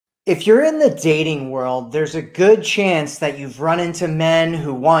If you're in the dating world, there's a good chance that you've run into men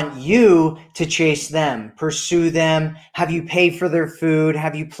who want you to chase them, pursue them, have you pay for their food,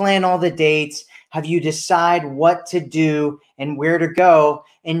 have you plan all the dates, have you decide what to do and where to go,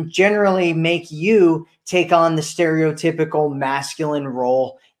 and generally make you take on the stereotypical masculine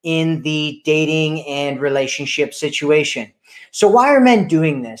role in the dating and relationship situation. So why are men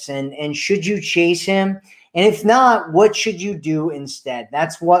doing this? And should you chase him? And if not, what should you do instead?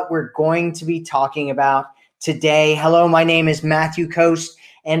 That's what we're going to be talking about today. Hello, my name is Matthew Coast,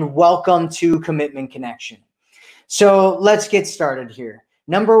 and welcome to Commitment Connection. So let's get started here.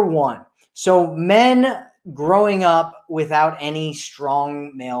 Number one, so men growing up without any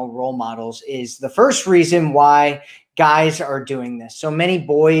strong male role models is the first reason why guys are doing this. So many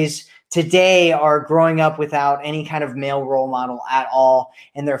boys today are growing up without any kind of male role model at all,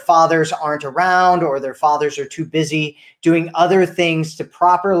 and their fathers aren't around, or their fathers are too busy doing other things to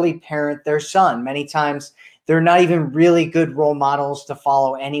properly parent their son. Many times they're not even really good role models to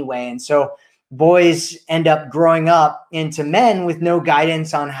follow anyway. And so boys end up growing up into men with no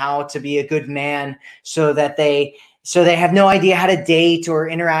guidance on how to be a good man, so they have no idea how to date or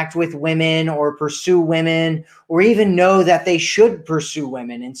interact with women or pursue women, or even know that they should pursue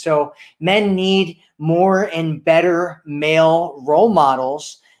women. And so men need more and better male role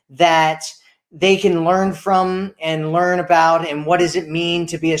models that they can learn from and learn about. And what does it mean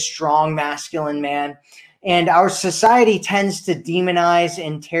to be a strong masculine man? And our society tends to demonize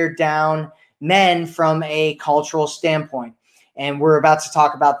and tear down men from a cultural standpoint. And we're about to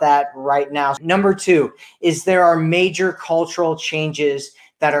talk about that right now. Number two is there are major cultural changes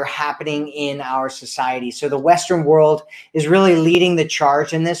that are happening in our society. So the Western world is really leading the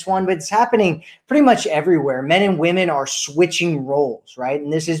charge in this one, but it's happening pretty much everywhere. Men and women are switching roles, right?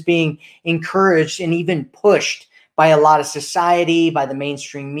 And this is being encouraged and even pushed by a lot of society, by the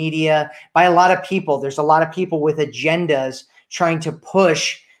mainstream media, by a lot of people. There's a lot of people with agendas trying to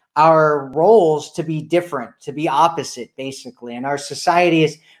push our roles to be different, to be opposite, basically. And our society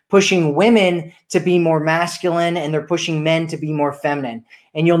is pushing women to be more masculine, and they're pushing men to be more feminine.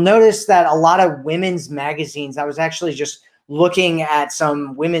 And you'll notice that a lot of women's magazines, I was actually just looking at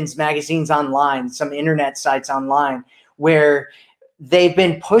some women's magazines online, some internet sites online, where they've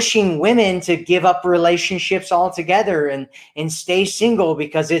been pushing women to give up relationships altogether and stay single,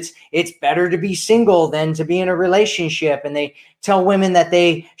 because it's better to be single than to be in a relationship. And they tell women that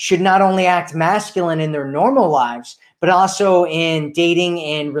they should not only act masculine in their normal lives, but also in dating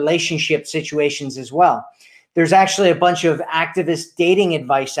and relationship situations as well. There's actually a bunch of activist dating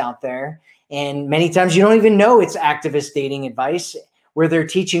advice out there, and many times you don't even know it's activist dating advice, where they're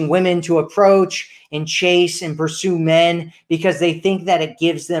teaching women to approach and chase and pursue men because they think that it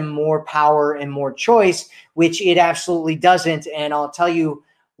gives them more power and more choice, which it absolutely doesn't. And I'll tell you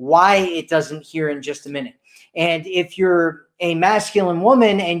why it doesn't here in just a minute. And if you're a masculine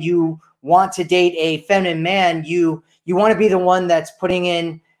woman and you want to date a feminine man, you want to be the one that's putting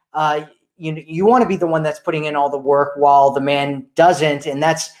in you want to be the one that's putting in all the work while the man doesn't. And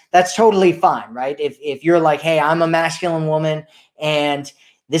that's totally fine, right? If you're like, hey, I'm a masculine woman and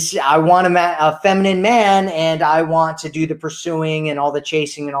I want a feminine man, and I want to do the pursuing and all the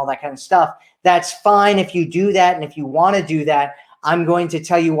chasing and all that kind of stuff, that's fine if you do that. And if you want to do that, I'm going to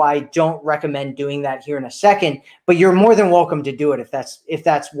tell you why I don't recommend doing that here in a second, but you're more than welcome to do it if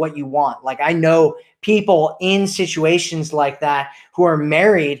that's what you want. Like, I know people in situations like that who are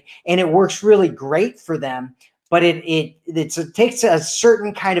married, and it works really great for them, but it takes a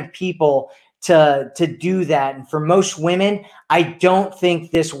certain kind of people to do that. And for most women, I don't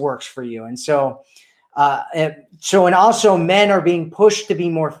think this works for you. And so and also men are being pushed to be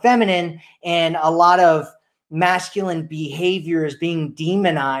more feminine, and a lot of masculine behavior is being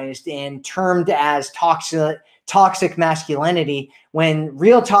demonized and termed as toxic masculinity, when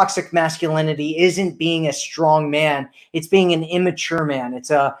real toxic masculinity isn't being a strong man. It's being an immature man.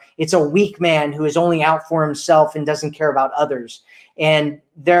 It's a weak man who is only out for himself and doesn't care about others. And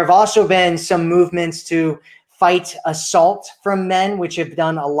there have also been some movements to fight assault from men, which have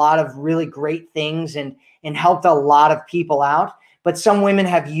done a lot of really great things and helped a lot of people out. But some women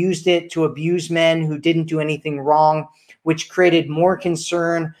have used it to abuse men who didn't do anything wrong, which created more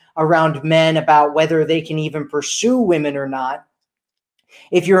concern around men about whether they can even pursue women or not.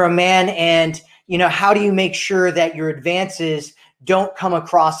 If you're a man, and how do you make sure that your advances don't come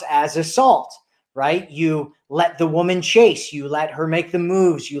across as assault, right? You let the woman chase, you let her make the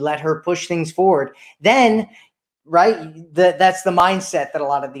moves, you let her push things forward. Then, right, that's the mindset that a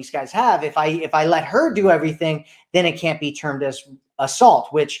lot of these guys have. If I let her do everything, then it can't be termed as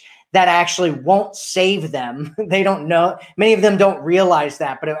assault, which that actually won't save them. They don't know. Many of them don't realize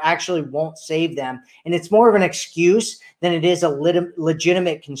that, but it actually won't save them. And it's more of an excuse than it is a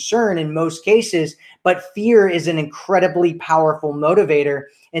legitimate concern in most cases. But fear is an incredibly powerful motivator.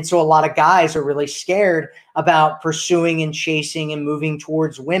 And so a lot of guys are really scared about pursuing and chasing and moving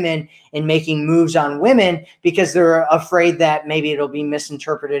towards women and making moves on women because they're afraid that maybe it'll be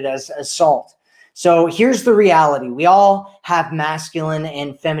misinterpreted as assault. So here's the reality. We all have masculine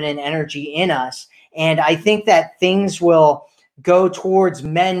and feminine energy in us. And I think that things will go towards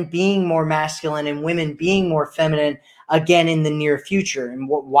men being more masculine and women being more feminine again in the near future. And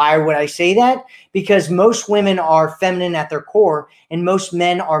why would I say that? Because most women are feminine at their core and most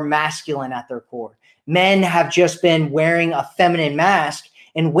men are masculine at their core. Men have just been wearing a feminine mask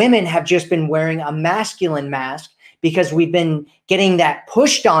and women have just been wearing a masculine mask because we've been getting that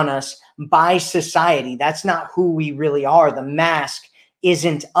pushed on us by society. That's not who we really are. The mask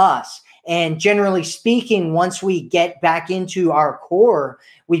isn't us. And generally speaking, once we get back into our core,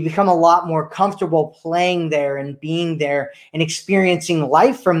 we become a lot more comfortable playing there and being there and experiencing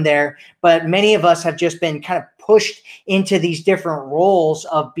life from there. But many of us have just been kind of pushed into these different roles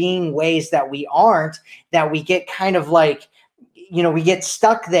of being ways that we aren't, that we get kind of like, we get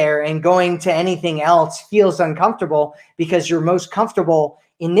stuck there, and going to anything else feels uncomfortable because you're most comfortable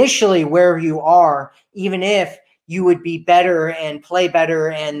initially where you are, even if you would be better and play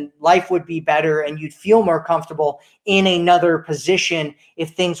better and life would be better and you'd feel more comfortable in another position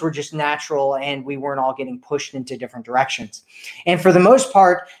if things were just natural and we weren't all getting pushed into different directions. And for the most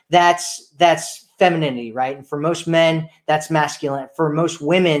part, that's femininity, right? And for most men, that's masculine. For most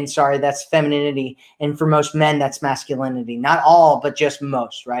women, that's femininity. And for most men, that's masculinity. Not all, but just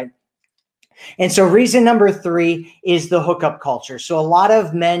most, right? And so reason number 3 is the hookup culture. So a lot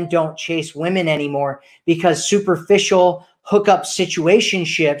of men don't chase women anymore because superficial hookup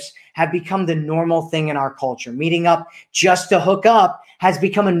situationships have become the normal thing in our culture. Meeting up just to hook up has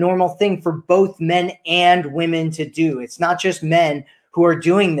become a normal thing for both men and women to do. It's not just men who are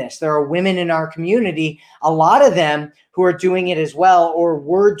doing this. There are women in our community, a lot of them who are doing it as well, or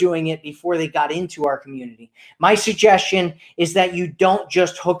were doing it before they got into our community. My suggestion is that you don't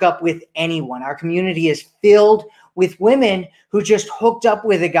just hook up with anyone. Our community is filled with women who just hooked up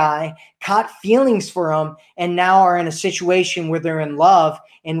with a guy, caught feelings for him, and now are in a situation where they're in love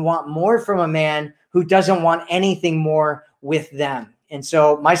and want more from a man who doesn't want anything more with them. And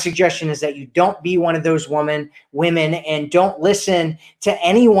so my suggestion is that you don't be one of those women, and don't listen to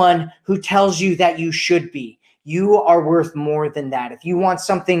anyone who tells you that you should be. You are worth more than that. If you want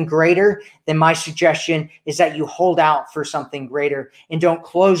something greater, then my suggestion is that you hold out for something greater and don't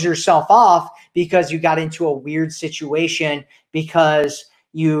close yourself off because you got into a weird situation because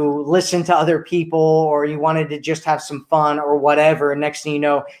you listened to other people or you wanted to just have some fun or whatever. And next thing you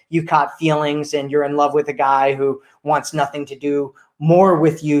know, you caught feelings and you're in love with a guy who wants nothing to do more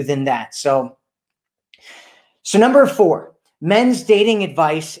with you than that. So number 4, men's dating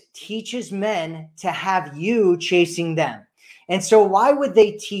advice teaches men to have you chasing them. And so why would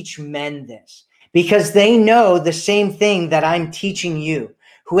they teach men this? Because they know the same thing that I'm teaching you.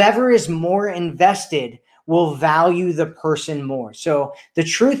 Whoever is more invested will value the person more. So the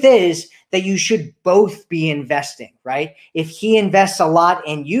truth is that you should both be investing, right? If he invests a lot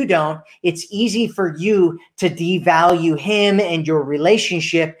and you don't, it's easy for you to devalue him and your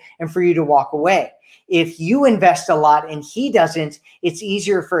relationship and for you to walk away. If you invest a lot and he doesn't, it's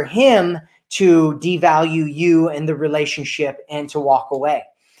easier for him to devalue you and the relationship and to walk away.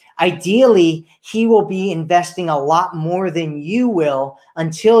 Ideally, he will be investing a lot more than you will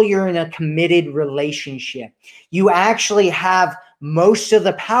until you're in a committed relationship. You actually have most of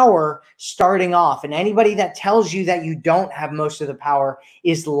the power starting off. And anybody that tells you that you don't have most of the power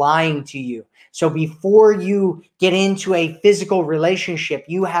is lying to you. So before you get into a physical relationship,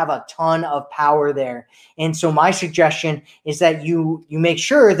 you have a ton of power there. And so my suggestion is that you make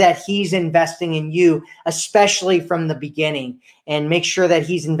sure that he's investing in you, especially from the beginning, and make sure that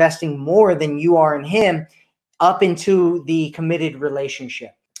he's investing more than you are in him up into the committed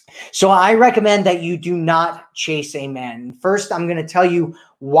relationship. So I recommend that you do not chase a man. First, I'm going to tell you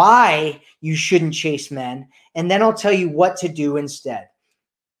why you shouldn't chase men, and then I'll tell you what to do instead.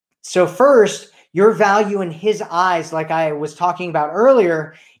 So first, your value in his eyes, like I was talking about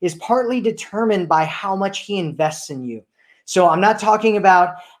earlier, is partly determined by how much he invests in you. So I'm not talking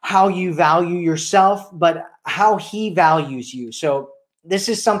about how you value yourself, but how he values you. So this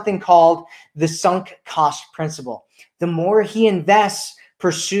is something called the sunk cost principle. The more he invests,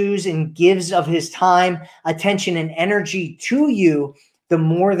 pursues, and gives of his time, attention, and energy to you, the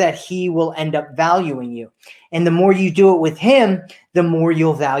more that he will end up valuing you. And the more you do it with him, the more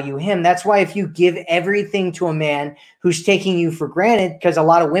you'll value him. That's why if you give everything to a man who's taking you for granted, because a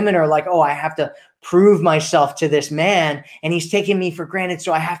lot of women are like, oh, I have to prove myself to this man and he's taking me for granted,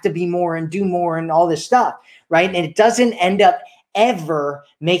 so I have to be more and do more and all this stuff, right? And it doesn't end up ever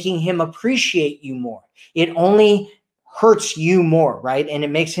making him appreciate you more. It only hurts you more, right? And it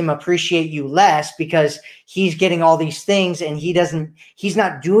makes him appreciate you less because he's getting all these things and he's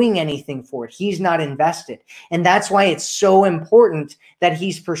not doing anything for it. He's not invested. And that's why it's so important that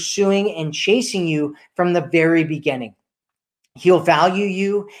he's pursuing and chasing you from the very beginning. He'll value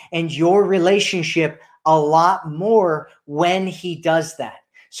you and your relationship a lot more when he does that.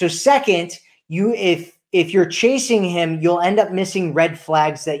 So second, if you're chasing him, you'll end up missing red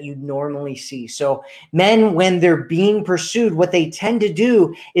flags that you normally see. So men, when they're being pursued, what they tend to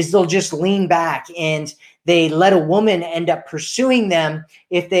do is they'll just lean back and they let a woman end up pursuing them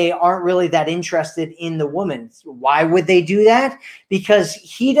if they aren't really that interested in the woman. Why would they do that? Because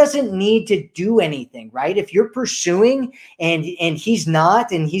he doesn't need to do anything, right? If you're pursuing and he's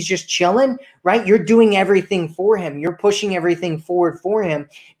not, and he's just chilling, right? You're doing everything for him. You're pushing everything forward for him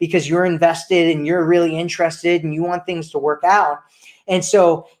because you're invested and you're really interested and you want things to work out. And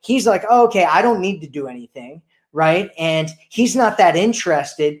so he's like, oh, okay, I don't need to do anything. Right. And he's not that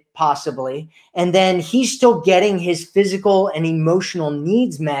interested, possibly. And then he's still getting his physical and emotional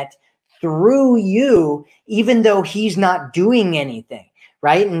needs met through you, even though he's not doing anything.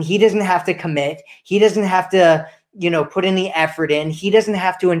 Right. And he doesn't have to commit. He doesn't have to, put any effort in. He doesn't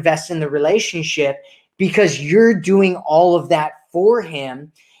have to invest in the relationship because you're doing all of that for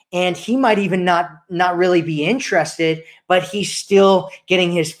him. And he might even not really be interested, but he's still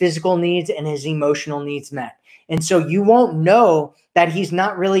getting his physical needs and his emotional needs met. And so you won't know that he's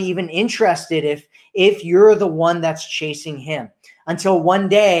not really even interested if you're the one that's chasing him, until one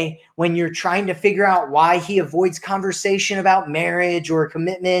day when you're trying to figure out why he avoids conversation about marriage or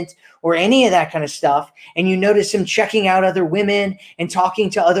commitment or any of that kind of stuff. And you notice him checking out other women and talking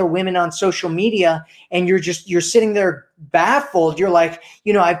to other women on social media. And you're sitting there baffled. You're like,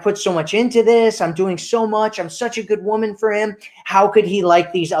 I put so much into this. I'm doing so much. I'm such a good woman for him. How could he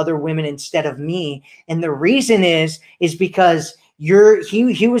like these other women instead of me? And the reason is because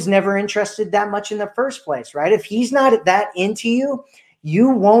he was never interested that much in the first place, right? If he's not that into you, you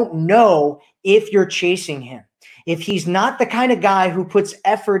won't know if you're chasing him. If he's not the kind of guy who puts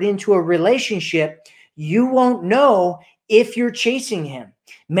effort into a relationship, you won't know if you're chasing him.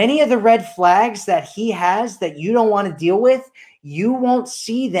 Many of the red flags that he has that you don't want to deal with, you won't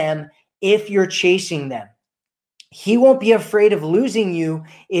see them if you're chasing them. He won't be afraid of losing you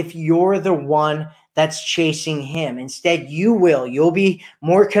if you're the one that's chasing him. Instead, you will. You'll be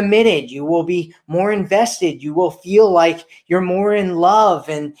more committed. You will be more invested. You will feel like you're more in love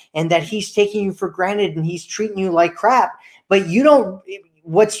and that he's taking you for granted and he's treating you like crap. But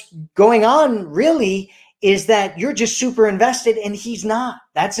what's going on really is that you're just super invested and he's not.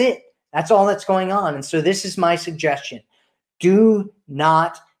 That's it. That's all that's going on. And so this is my suggestion. Do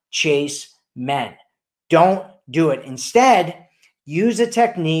not chase men. Don't do it. Instead, use a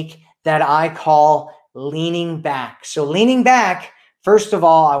technique that I call leaning back. So leaning back, first of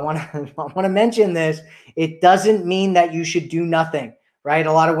all, I want to mention this. It doesn't mean that you should do nothing, right?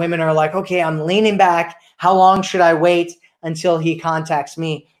 A lot of women are like, okay, I'm leaning back. How long should I wait until he contacts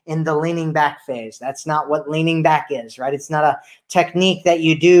me in the leaning back phase? That's not what leaning back is, right? It's not a technique that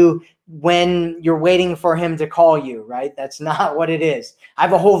you do when you're waiting for him to call you, right? That's not what it is. I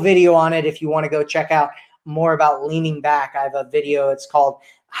have a whole video on it. If you want to go check out more about leaning back, I have a video. It's called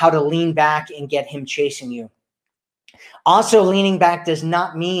How to Lean Back and Get Him Chasing You. Also, leaning back does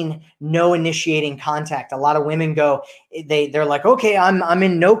not mean no initiating contact. A lot of women they're like, okay, I'm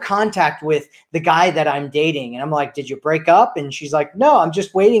in no contact with the guy that I'm dating. And I'm like, did you break up? And she's like, no, I'm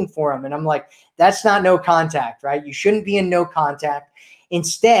just waiting for him. And I'm like, that's not no contact, right? You shouldn't be in no contact.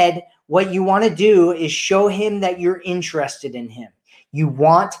 Instead, what you want to do is show him that you're interested in him. You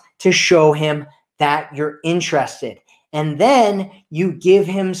want to show him that you're interested. And then you give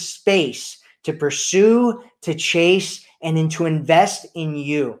him space to pursue, to chase, and then to invest in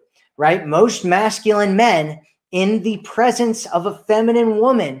you, right? Most masculine men in the presence of a feminine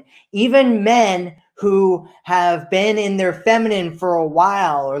woman, even men who have been in their feminine for a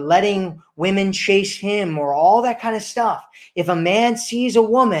while or letting women chase him or all that kind of stuff. If a man sees a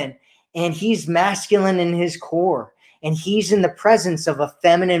woman and he's masculine in his core and he's in the presence of a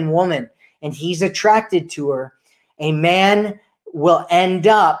feminine woman and he's attracted to her, a man will end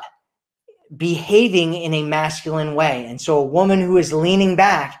up behaving in a masculine way. And so a woman who is leaning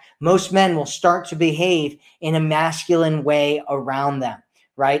back most men will start to behave in a masculine way around them,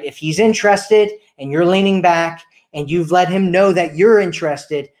 right? If he's interested and you're leaning back and you've let him know that you're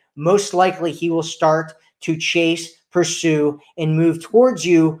interested, most likely he will start to chase, pursue, and move towards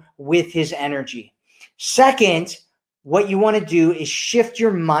you with his energy. Second, what you want to do is shift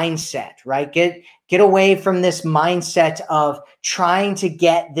your mindset, right? Get away from this mindset of trying to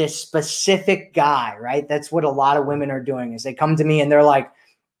get this specific guy, right? That's what a lot of women are doing is they come to me and they're like,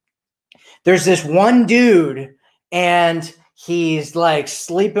 there's this one dude and he's like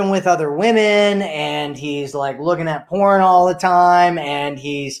sleeping with other women and he's like looking at porn all the time and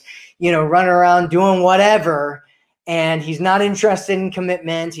he's, running around doing whatever. And he's not interested in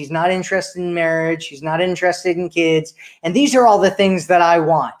commitment. He's not interested in marriage. He's not interested in kids. And these are all the things that I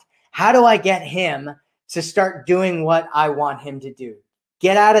want. How do I get him to start doing what I want him to do?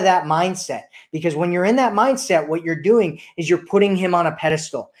 Get out of that mindset, because when you're in that mindset, what you're doing is you're putting him on a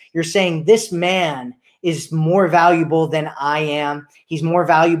pedestal. You're saying this man is more valuable than I am. He's more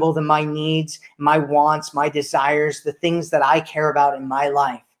valuable than my needs, my wants, my desires, the things that I care about in my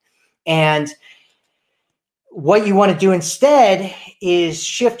life. And what you want to do instead is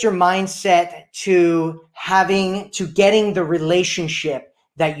shift your mindset to getting the relationship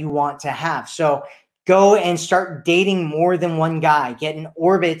that you want to have. So go and start dating more than one guy. Get an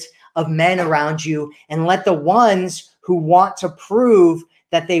orbit of men around you and let the ones who want to prove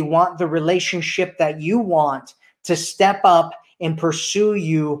that they want the relationship that you want to step up and pursue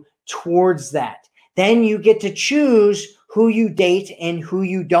you towards that. Then you get to choose who you date and who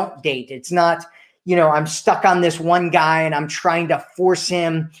you don't date. It's not, I'm stuck on this one guy and I'm trying to force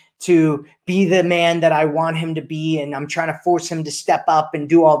him to be the man that I want him to be. And I'm trying to force him to step up and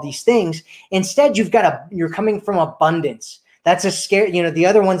do all these things. Instead, you're coming from abundance. That's the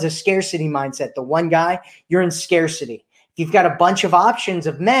other one's a scarcity mindset. The one guy, you're in scarcity. If you've got a bunch of options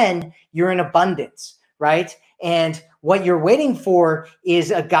of men, you're in abundance, right? And what you're waiting for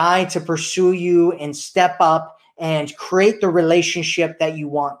is a guy to pursue you and step up and create the relationship that you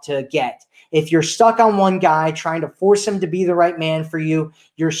want to get. If you're stuck on one guy trying to force him to be the right man for you,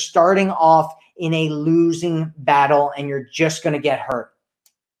 you're starting off in a losing battle and you're just going to get hurt.